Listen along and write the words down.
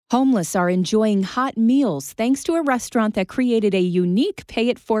Homeless are enjoying hot meals thanks to a restaurant that created a unique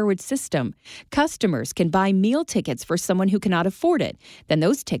pay-it-forward system. Customers can buy meal tickets for someone who cannot afford it. Then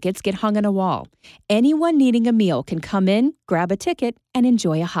those tickets get hung on a wall. Anyone needing a meal can come in, grab a ticket, and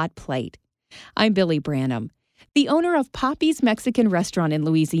enjoy a hot plate. I'm Billy Branham. The owner of Poppy's Mexican restaurant in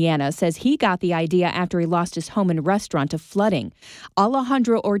Louisiana says he got the idea after he lost his home and restaurant to flooding.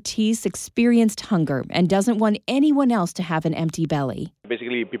 Alejandro Ortiz experienced hunger and doesn't want anyone else to have an empty belly.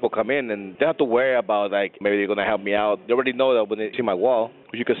 Basically, people come in and they have to worry about, maybe they're going to help me out. They already know that when they see my wall,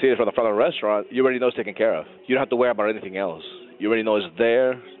 which you can see it from the front of the restaurant, you already know it's taken care of. You don't have to worry about anything else. You already know it's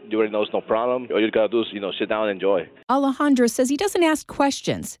there. You already know it's no problem. All you got to do is, sit down and enjoy. Alejandro says he doesn't ask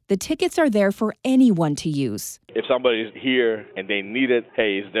questions. The tickets are there for anyone to use. If somebody's here and they need it,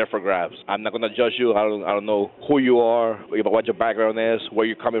 hey, it's there for grabs. I'm not going to judge you. I don't know who you are, what your background is, where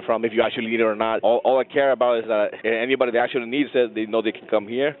you're coming from, if you actually need it or not. All I care about is that anybody that actually needs it, they know they can come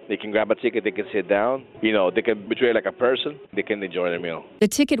here. They can grab a ticket. They can sit down. They can be treated like a person. They can enjoy their meal. The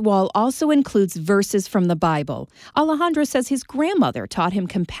ticket wall also includes verses from the Bible. Alejandro says his grandmother taught him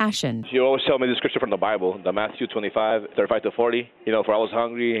compassion. She always tell me the scripture from the Bible, the Matthew 25, 35 to 40. For I was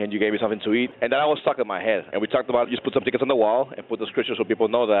hungry and you gave me something to eat. And that I was stuck in my head. And we talked about just put some tickets on the wall and put the scripture so people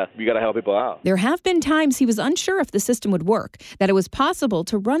know that we got to help people out. There have been times he was unsure if the system would work, that it was possible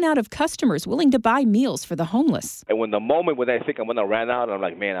to run out of customers willing to buy meals for the homeless. And when I think I'm going to run out, I'm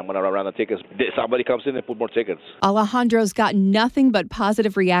like, man, I'm going to run out of tickets. Somebody comes in and put more tickets. Alejandro's got nothing but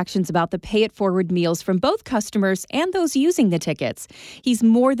positive reactions about the pay-it-forward meals from both customers and those using the tickets. He's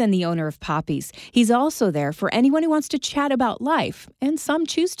more than the owner of Poppy's. He's also there for anyone who wants to chat about life, and some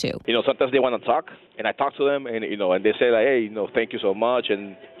choose to. Sometimes they want to talk, and I talk to them, and and they say hey, thank you so much,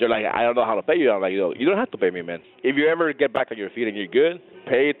 and they're like, I don't know how to pay you. I'm like, you don't have to pay me, man. If you ever get back on your feet and you're good,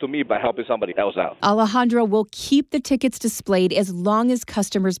 pay it to me by helping somebody else out. Alejandro will keep the tickets displayed as long as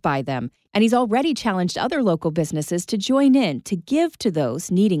customers buy them, and he's already challenged other local businesses to join in to give to those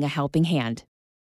needing a helping hand.